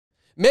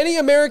Many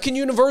American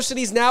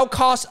universities now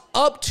cost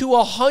up to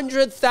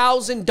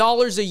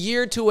 $100,000 a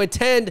year to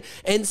attend,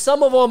 and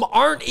some of them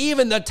aren't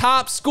even the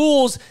top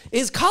schools.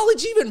 Is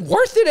college even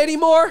worth it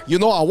anymore? You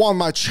know, I want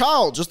my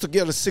child just to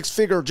get a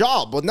six-figure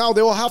job, but now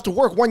they will have to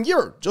work 1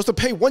 year just to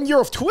pay 1 year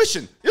of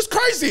tuition. It's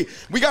crazy.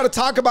 We got to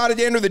talk about it,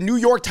 Andrew. The New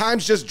York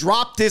Times just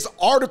dropped this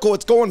article.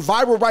 It's going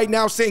viral right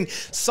now saying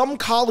some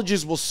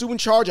colleges will soon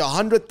charge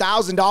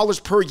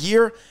 $100,000 per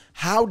year.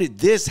 How did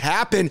this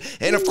happen?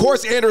 And of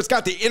course, Andrew, it's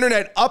got the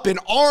internet up in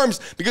arms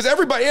because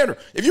everybody, Andrew,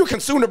 if you're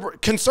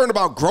concerned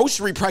about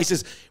grocery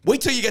prices, wait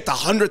till you get the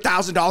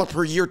 $100,000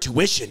 per year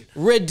tuition.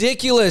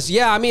 Ridiculous.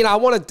 Yeah, I mean, I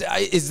want to,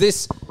 is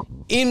this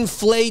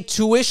inflate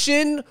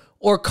tuition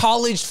or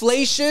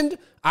college-flation?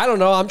 I don't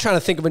know. I'm trying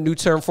to think of a new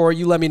term for it.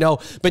 You let me know.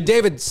 But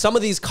David, some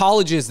of these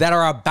colleges that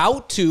are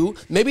about to,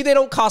 maybe they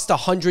don't cost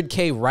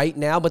 $100K right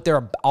now, but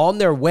they're on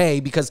their way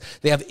because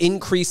they have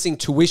increasing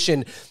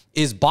tuition,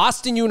 is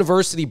Boston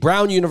University,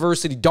 Brown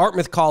University,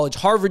 Dartmouth College,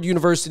 Harvard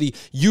University,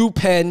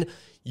 UPenn,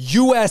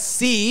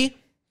 USC,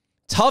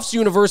 Tufts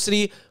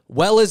University,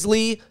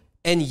 Wellesley,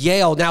 and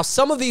Yale. Now,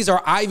 some of these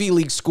are Ivy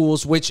League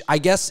schools, which I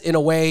guess in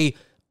a way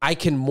I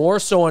can more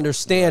so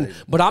understand, right.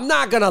 But I'm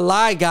not going to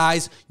lie,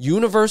 guys.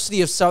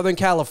 University of Southern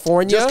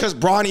California. Just because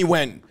Bronny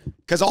went.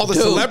 Because all the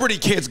celebrity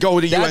kids go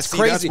to USC,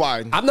 crazy. That's why.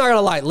 I'm not going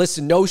to lie.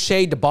 Listen, no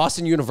shade to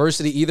Boston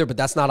University either, but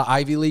that's not an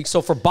Ivy League.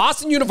 So for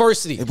Boston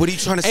University. Hey, what are you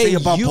trying to say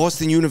about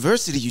Boston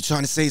University? You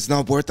trying to say it's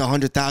not worth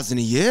 $100,000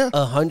 a year?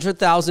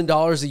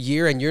 $100,000 a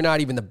year, and you're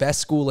not even the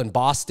best school in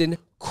Boston?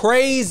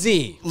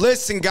 Crazy.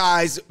 Listen,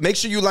 guys, make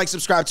sure you like,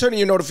 subscribe, turn on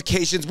your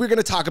notifications. We're going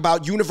to talk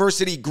about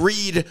university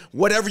greed,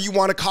 whatever you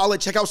want to call it.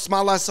 Check out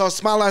Smile Last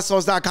Sauce,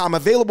 smilelastsauce.com.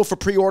 Available for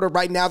pre-order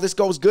right now. This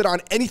goes good on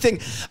anything.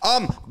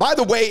 By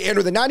the way,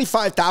 Andrew, the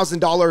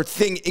 $95,000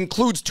 thing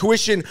includes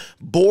tuition,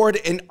 board,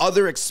 and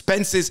other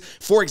expenses.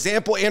 For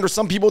example, Andrew,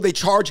 some people, they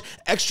charge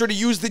extra to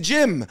use the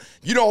gym,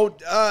 you know,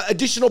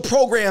 additional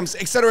programs,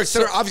 et cetera, et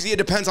cetera. Obviously, it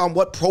depends on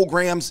what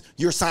programs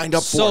you're signed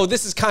up for. So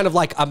this is kind of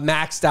like a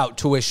maxed out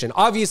tuition.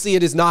 Obviously,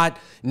 it is not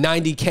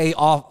 $90K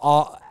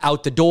off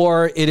out the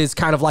door. It is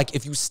kind of like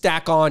if you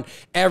stack on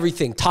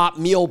everything, top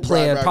meal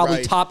plan,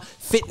 probably top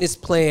fitness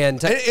plan.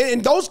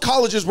 And those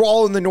colleges were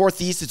all in the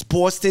Northeast. It's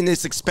Boston.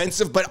 It's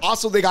expensive, but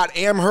also they got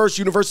Amherst,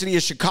 University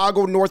of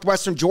Chicago,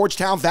 Northwestern,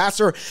 Georgetown,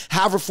 Vassar,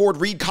 Haverford,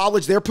 Reed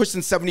College. They're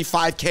pushing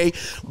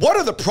 $75K. What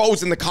are the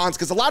pros and the cons?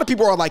 Because a lot of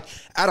people are like,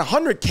 at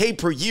 $100K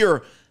per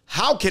year,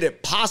 how could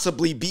it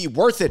possibly be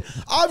worth it?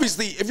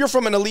 Obviously, if you're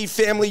from an elite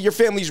family, your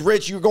family's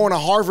rich, you're going to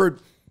Harvard,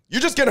 you're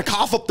just going to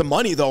cough up the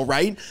money, though,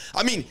 right?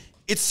 I mean,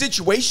 it's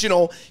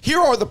situational. Here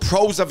are the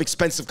pros of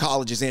expensive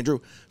colleges, Andrew.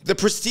 The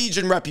prestige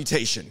and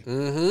reputation.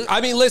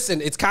 I mean,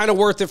 listen, it's kind of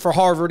worth it for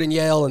Harvard and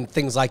Yale and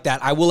things like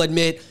that. I will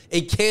admit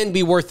it can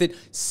be worth it.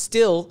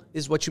 Still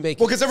is what you make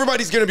it. Well, because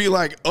everybody's going to be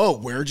like, oh,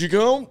 where'd you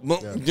go? Well,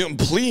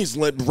 please,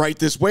 right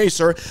this way,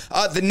 sir.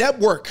 The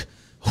network.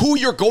 Who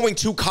you're going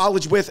to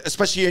college with,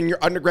 especially in your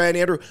undergrad,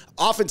 Andrew,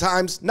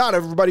 oftentimes, not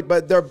everybody,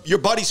 but they're your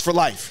buddies for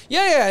life.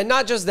 Yeah, and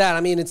not just that. I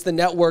mean, it's the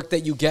network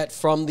that you get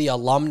from the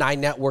alumni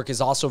network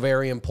is also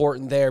very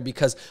important there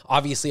because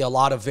obviously a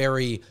lot of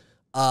very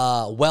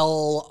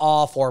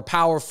well-off or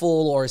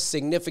powerful or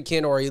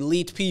significant or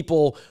elite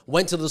people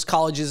went to those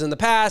colleges in the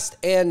past,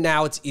 and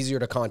now it's easier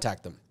to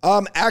contact them.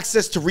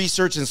 Access to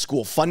research and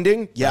school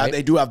funding. Yeah, right.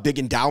 They do have big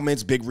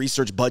endowments, big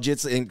research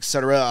budgets,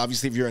 etc.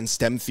 Obviously, if you're in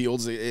STEM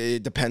fields,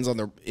 it depends on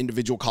the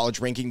individual college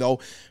ranking, though.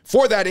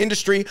 For that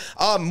industry,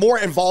 more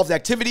involved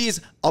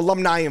activities,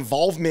 alumni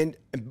involvement,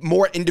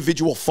 more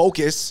individual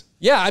focus.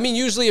 Yeah, I mean,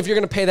 usually if you're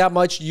going to pay that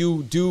much,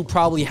 you do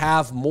probably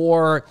have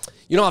more.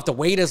 You don't have to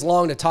wait as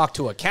long to talk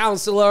to a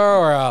counselor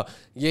or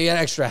you get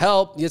extra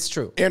help. It's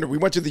true. Andrew, we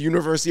went to the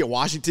University of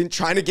Washington.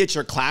 Trying to get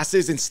your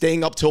classes and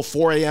staying up till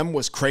 4 a.m.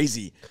 was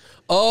crazy.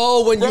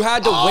 Oh, when you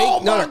had to wait.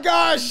 Oh, my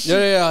gosh.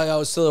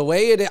 Yeah. So the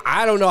way it is,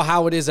 I don't know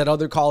how it is at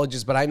other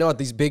colleges, but I know at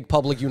these big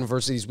public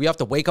universities, we have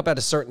to wake up at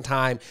a certain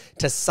time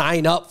to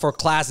sign up for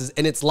classes.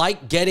 And it's like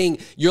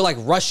you're like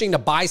rushing to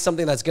buy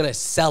something that's going to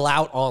sell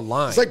out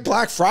online. It's like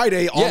Black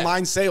Friday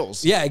online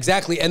sales. Yeah,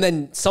 exactly. And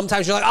then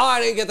sometimes you're like, oh,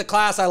 I didn't get the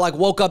class. I like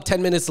woke up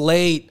 10 minutes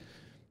late.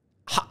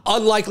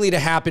 Unlikely to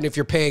happen if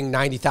you're paying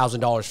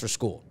 $90,000 for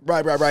school.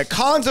 Right.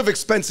 Cons of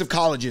expensive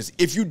colleges.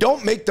 If you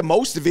don't make the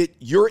most of it,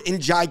 you're in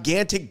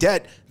gigantic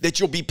debt that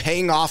you'll be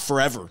paying off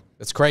forever.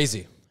 That's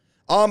crazy.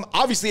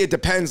 Obviously, it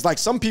depends. Like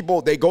some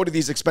people, they go to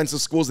these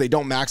expensive schools. They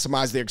don't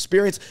maximize their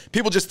experience.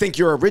 People just think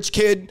you're a rich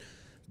kid.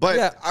 But,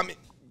 yeah. I mean,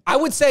 I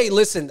would say,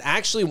 listen,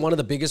 actually, one of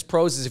the biggest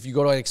pros is if you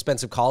go to an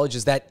expensive college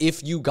is that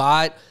if you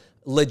got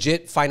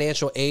legit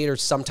financial aid or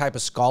some type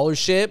of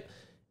scholarship,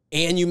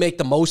 and you make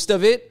the most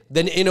of it,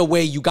 then in a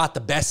way you got the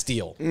best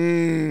deal.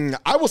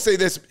 I will say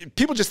this.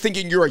 People just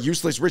thinking you're a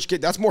useless rich kid,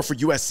 that's more for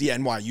USC,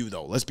 NYU,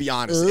 though. Let's be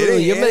honest.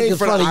 You're making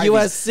fun of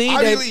USC.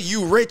 Ivy League,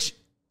 you rich,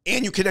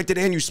 and you connected,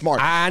 and you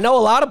smart. I know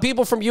a lot of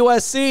people from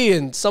USC,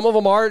 and some of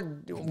them are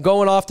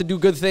going off to do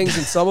good things,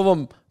 and some of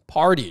them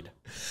partied.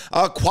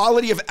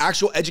 Quality of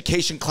actual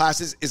education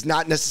classes is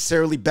not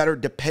necessarily better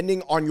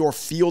depending on your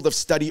field of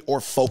study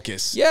or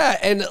focus. Yeah,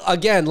 and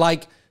again,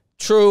 like,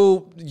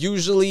 true,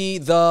 usually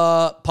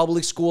the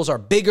public schools are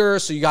bigger,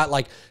 so you got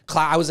like,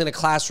 I was in a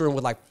classroom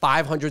with like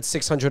 500,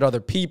 600 other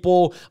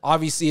people.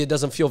 Obviously, it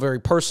doesn't feel very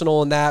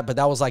personal in that, but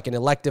that was like an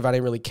elective. I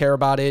didn't really care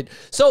about it.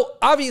 So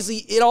obviously,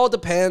 it all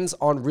depends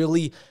on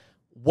really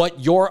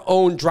what your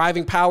own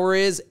driving power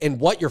is and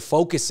what your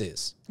focus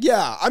is.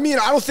 Yeah, I mean,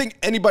 I don't think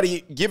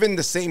anybody, given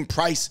the same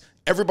price,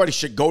 everybody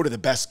should go to the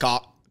best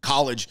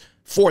college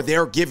for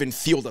their given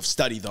field of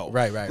study, though.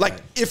 Right. Like,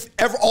 if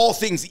ever all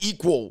things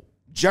equal,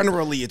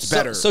 generally it's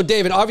better. So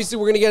David, obviously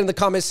we're going to get in the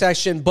comment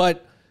section,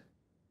 but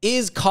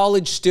is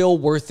college still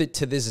worth it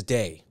to this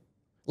day?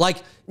 Like,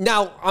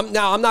 now I'm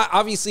not,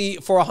 obviously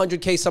for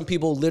 100K, some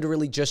people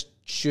literally just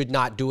should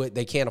not do it.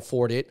 They can't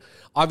afford it.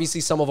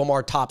 Obviously some of them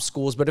are top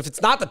schools, but if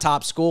it's not the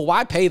top school,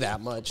 why pay that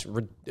much?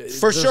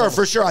 For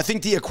sure. I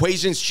think the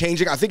equation's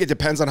changing. I think it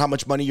depends on how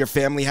much money your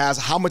family has.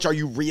 How much are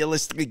you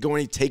realistically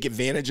going to take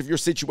advantage of your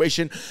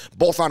situation,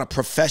 both on a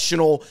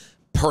professional,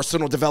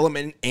 personal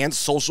development and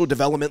social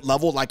development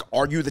level? Like,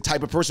 are you the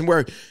type of person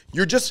where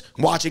you're just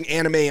watching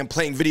anime and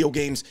playing video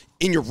games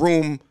in your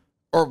room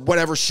or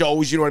whatever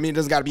shows, you know what I mean? It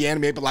doesn't got to be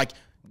anime, but like,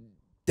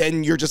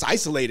 then you're just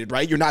isolated,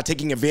 right? You're not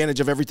taking advantage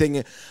of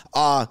everything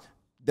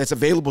that's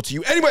available to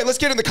you. Anyway, let's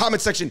get in the comment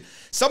section.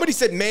 Somebody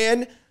said,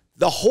 man,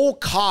 the whole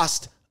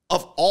cost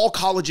of all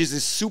colleges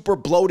is super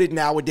bloated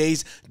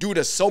nowadays due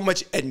to so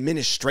much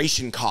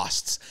administration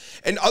costs.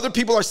 And other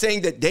people are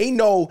saying that they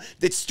know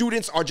that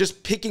students are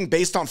just picking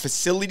based on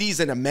facilities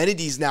and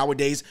amenities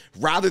nowadays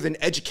rather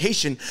than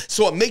education.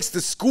 So it makes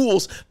the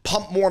schools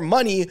pump more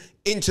money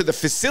into the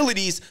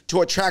facilities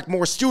to attract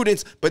more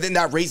students, but then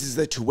that raises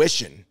the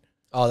tuition.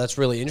 Oh, that's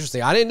really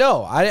interesting. I didn't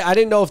know. I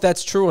didn't know if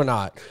that's true or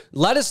not.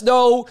 Let us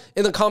know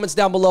in the comments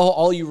down below,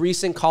 all you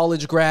recent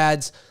college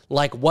grads,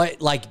 like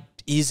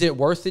is it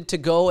worth it to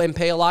go and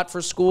pay a lot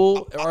for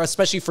school, or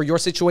especially for your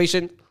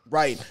situation?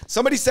 Right.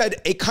 Somebody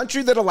said, a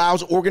country that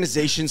allows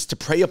organizations to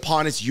prey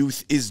upon its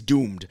youth is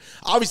doomed.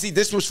 Obviously,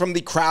 this was from the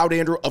crowd,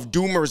 Andrew, of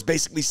doomers,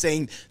 basically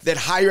saying that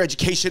higher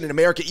education in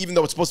America, even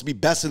though it's supposed to be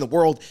best in the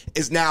world,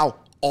 is now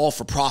all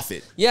for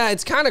profit. Yeah,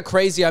 it's kind of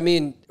crazy. I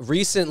mean,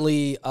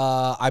 recently,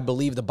 I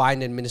believe the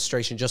Biden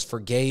administration just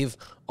forgave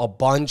a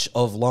bunch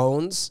of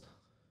loans.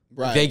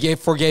 Right. They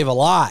forgave a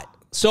lot.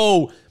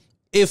 So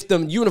if the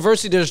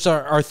universities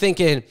are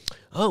thinking,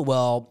 oh,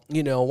 well,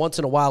 you know, once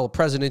in a while, a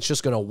president's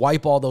just going to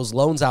wipe all those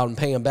loans out and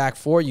pay them back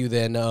for you,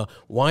 then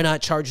why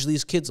not charge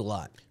these kids a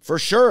lot? For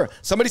sure.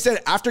 Somebody said,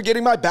 after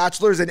getting my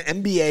bachelor's and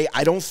MBA,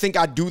 I don't think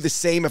I'd do the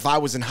same if I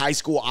was in high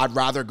school. I'd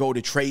rather go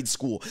to trade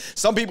school.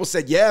 Some people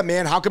said, yeah,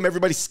 man, how come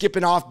everybody's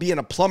skipping off being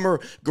a plumber,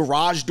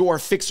 garage door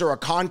fixer, a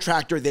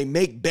contractor? They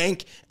make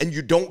bank and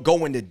you don't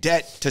go into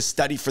debt to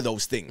study for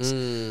those things.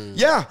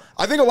 Yeah,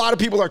 I think a lot of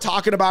people are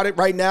talking about it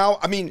right now.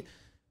 I mean,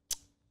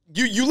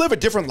 you live a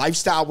different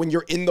lifestyle when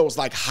you're in those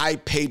like high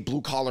paid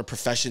blue collar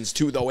professions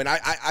too, though. And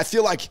I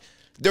feel like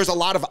there's a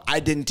lot of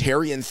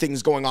identitarian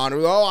things going on.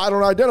 Oh, I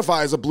don't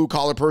identify as a blue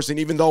collar person,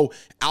 even though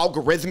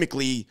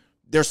algorithmically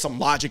there's some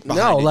logic behind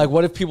it. No, like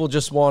what if people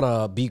just want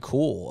to be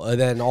cool and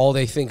then all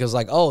they think is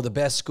like, oh, the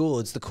best school,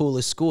 it's the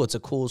coolest school, it's a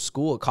cool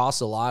school, it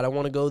costs a lot, I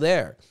want to go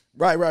there.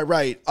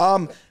 Right.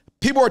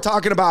 People are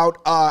talking about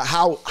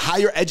how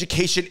higher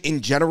education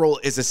in general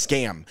is a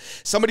scam.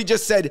 Somebody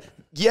just said,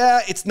 yeah,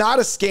 it's not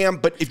a scam,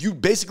 but if you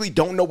basically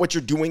don't know what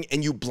you're doing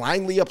and you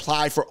blindly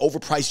apply for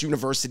overpriced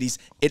universities,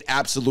 it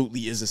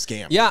absolutely is a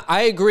scam. Yeah,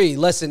 I agree.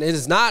 Listen, it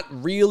is not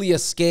really a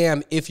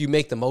scam if you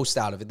make the most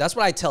out of it. That's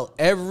what I tell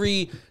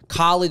every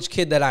college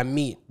kid that I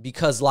meet,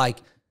 because like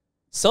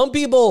some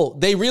people,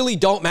 they really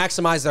don't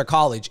maximize their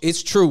college.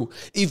 It's true.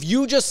 If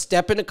you just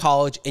step into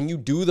college and you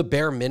do the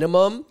bare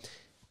minimum,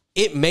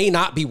 it may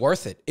not be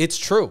worth it. It's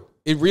true.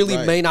 It really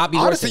may not be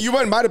worth it. Honestly, you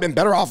might have been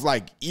better off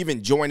like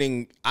even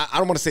joining, I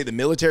don't want to say the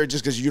military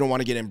just because you don't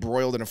want to get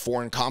embroiled in a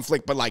foreign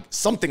conflict, but like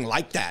something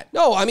like that.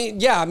 No, I mean,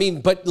 yeah,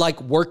 but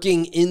like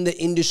working in the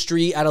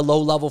industry at a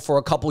low level for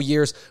a couple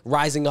years,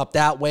 rising up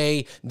that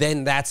way,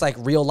 then that's like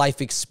real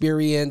life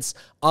experience.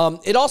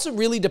 It also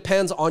really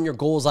depends on your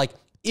goals. Like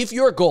if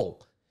your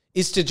goal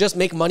is to just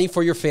make money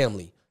for your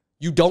family,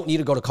 you don't need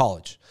to go to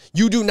college.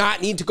 You do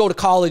not need to go to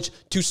college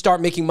to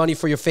start making money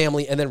for your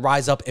family and then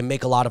rise up and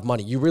make a lot of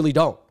money. You really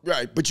don't.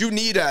 Right, but you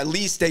need at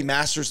least a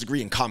master's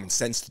degree in common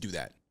sense to do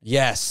that.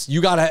 Yes,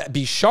 you got to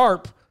be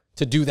sharp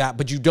to do that,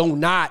 but you do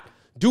not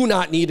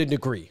need a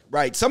degree.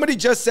 Right. Somebody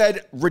just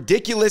said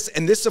ridiculous.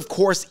 And this, of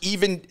course,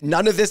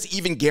 none of this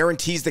even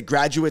guarantees that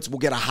graduates will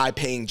get a high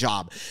paying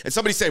job. And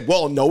somebody said,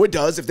 well, no, it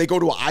does. If they go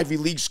to an Ivy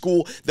League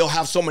school, they'll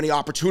have so many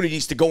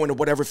opportunities to go into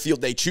whatever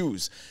field they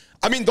choose.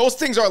 I mean, those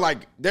things are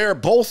like, they're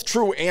both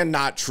true and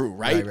not true,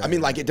 right? I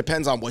mean, like it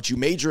depends on what you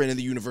major in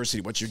the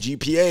university, what's your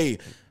GPA,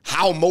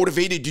 how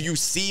motivated do you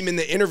seem in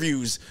the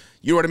interviews?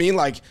 You know what I mean?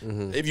 Like,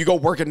 if you go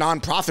work a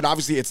nonprofit,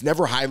 obviously it's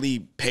never highly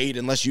paid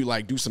unless you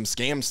like do some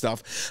scam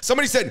stuff.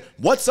 Somebody said,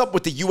 what's up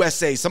with the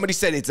USA? Somebody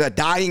said it's a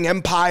dying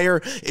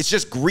empire. It's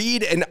just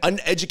greed, and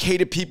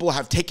uneducated people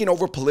have taken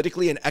over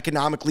politically and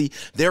economically.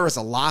 There is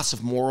a loss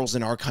of morals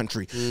in our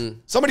country.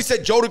 Somebody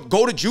said, Joe,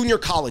 go to junior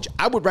college.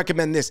 I would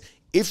recommend this.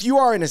 If you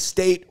are in a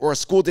state or a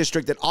school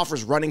district that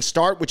offers Running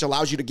Start, which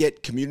allows you to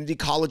get community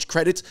college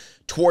credits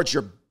towards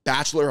your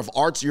Bachelor of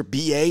Arts, your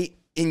BA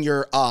in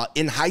your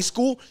in high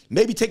school,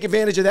 maybe take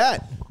advantage of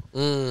that.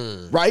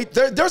 Right?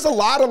 There's a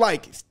lot of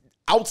like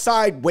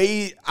outside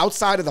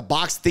of the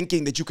box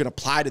thinking that you can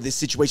apply to this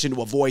situation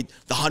to avoid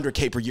the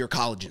 100K per year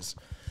colleges.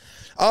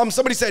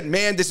 Somebody said,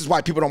 man, this is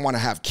why people don't want to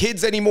have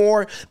kids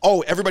anymore.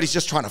 Oh, everybody's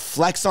just trying to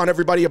flex on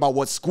everybody about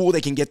what school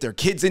they can get their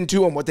kids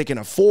into and what they can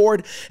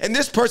afford. And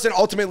this person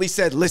ultimately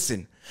said,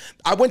 listen,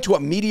 I went to a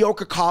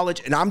mediocre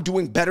college and I'm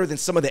doing better than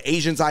some of the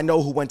Asians I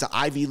know who went to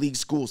Ivy League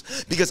schools,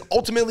 because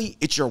ultimately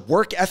it's your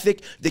work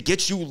ethic that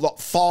gets you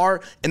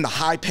far in the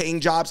high paying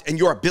jobs and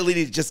your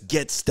ability to just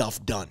get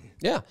stuff done.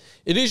 Yeah,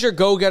 it is your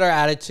go-getter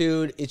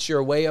attitude. It's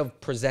your way of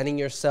presenting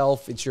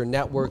yourself. It's your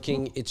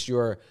networking. It's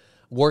your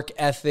work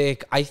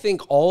ethic. I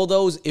think all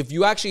those, if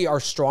you actually are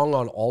strong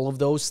on all of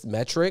those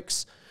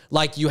metrics,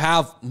 like you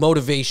have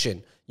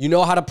motivation, you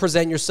know how to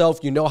present yourself,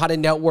 you know how to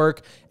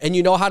network, and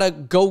you know how to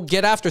go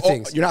get after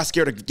things. You're not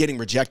scared of getting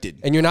rejected.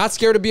 And you're not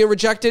scared of being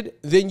rejected,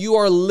 then you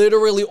are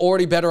literally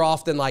already better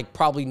off than like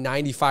probably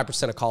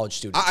 95% of college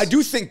students. I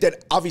do think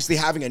that obviously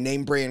having a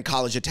name brand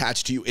college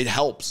attached to you, it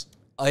helps.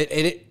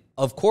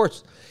 Of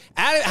course.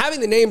 Having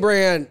the name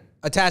brand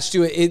attached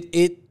to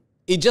it,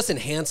 it just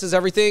enhances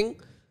everything.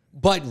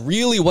 But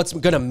really what's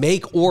going to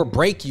make or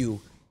break you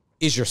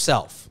is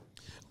yourself.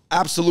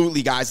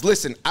 Absolutely, guys.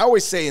 Listen, I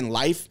always say in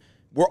life,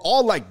 we're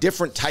all like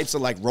different types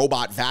of like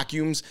robot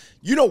vacuums.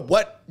 You know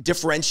what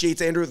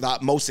differentiates, Andrew, the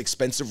most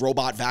expensive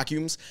robot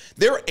vacuums?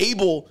 They're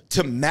able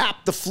to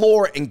map the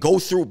floor and go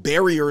through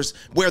barriers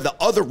where the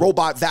other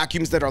robot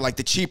vacuums that are like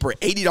the cheaper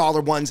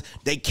 $80 ones,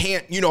 they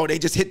can't, you know, they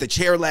just hit the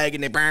chair leg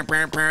and they bam,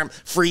 bam, bam,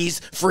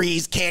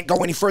 freeze, can't go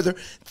any further.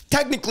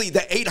 Technically, the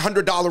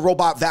 $800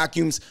 robot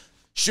vacuums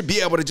should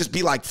be able to just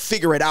be like,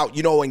 figure it out,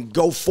 you know, and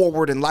go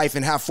forward in life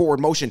and have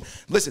forward motion.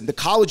 Listen, the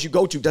college you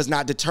go to does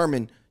not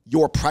determine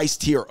your price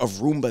tier of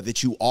Roomba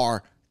that you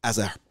are as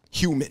a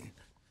human.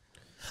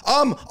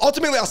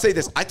 Ultimately, I'll say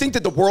this. I think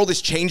that the world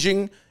is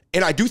changing,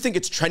 and I do think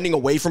it's trending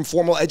away from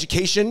formal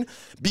education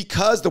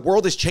because the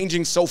world is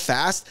changing so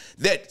fast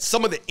that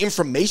some of the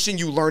information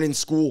you learn in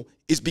school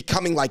is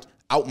becoming like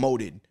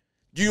outmoded.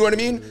 Do you know what I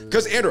mean?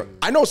 Because, Andrew,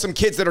 I know some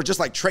kids that are just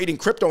like trading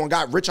crypto and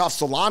got rich off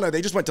Solana.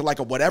 They just went to like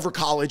a whatever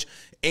college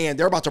and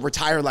they're about to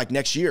retire like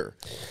next year.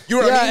 You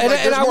know what I mean?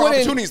 Like, there's more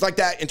opportunities like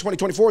that in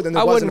 2024 than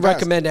there was in the past. I wouldn't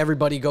recommend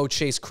everybody go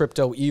chase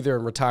crypto either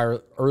and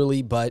retire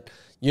early, but,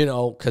 you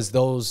know, because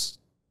those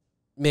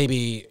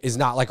maybe is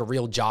not like a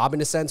real job in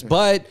a sense.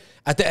 But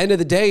at the end of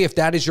the day, if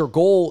that is your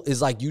goal,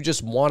 is like you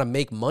just want to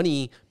make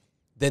money,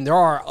 then there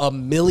are a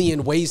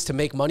million ways to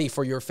make money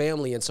for your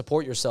family and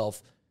support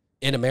yourself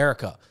in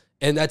America.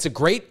 And that's a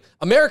great,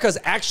 America's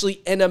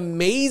actually an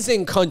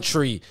amazing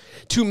country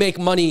to make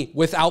money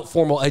without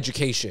formal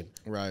education.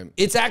 Right.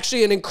 It's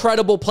actually an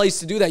incredible place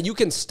to do that. You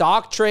can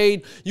stock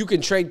trade, you can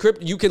trade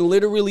crypto, you can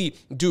literally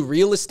do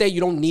real estate. You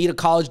don't need a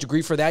college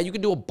degree for that. You can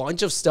do a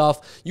bunch of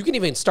stuff. You can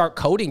even start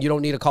coding. You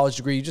don't need a college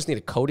degree. You just need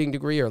a coding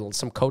degree or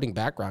some coding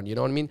background. You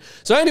know what I mean?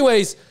 So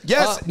anyways.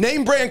 Yes,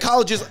 name brand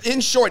colleges,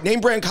 in short,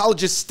 name brand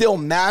colleges still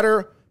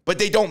matter, but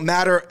they don't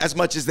matter as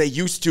much as they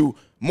used to.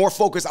 More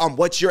focus on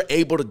what you're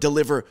able to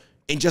deliver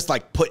and just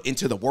like put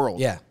into the world.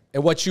 Yeah,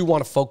 and what you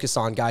want to focus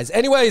on, guys.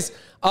 Anyways,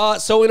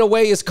 so in a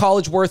way, is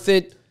college worth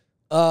it?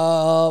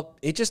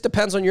 It just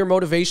depends on your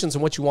motivations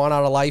and what you want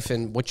out of life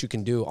and what you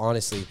can do,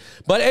 honestly.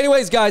 But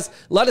anyways, guys,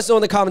 let us know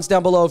in the comments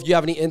down below if you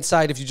have any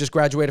insight, if you just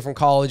graduated from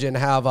college and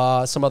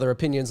have some other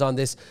opinions on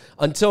this.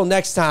 Until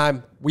next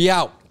time, we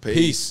out.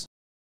 Peace.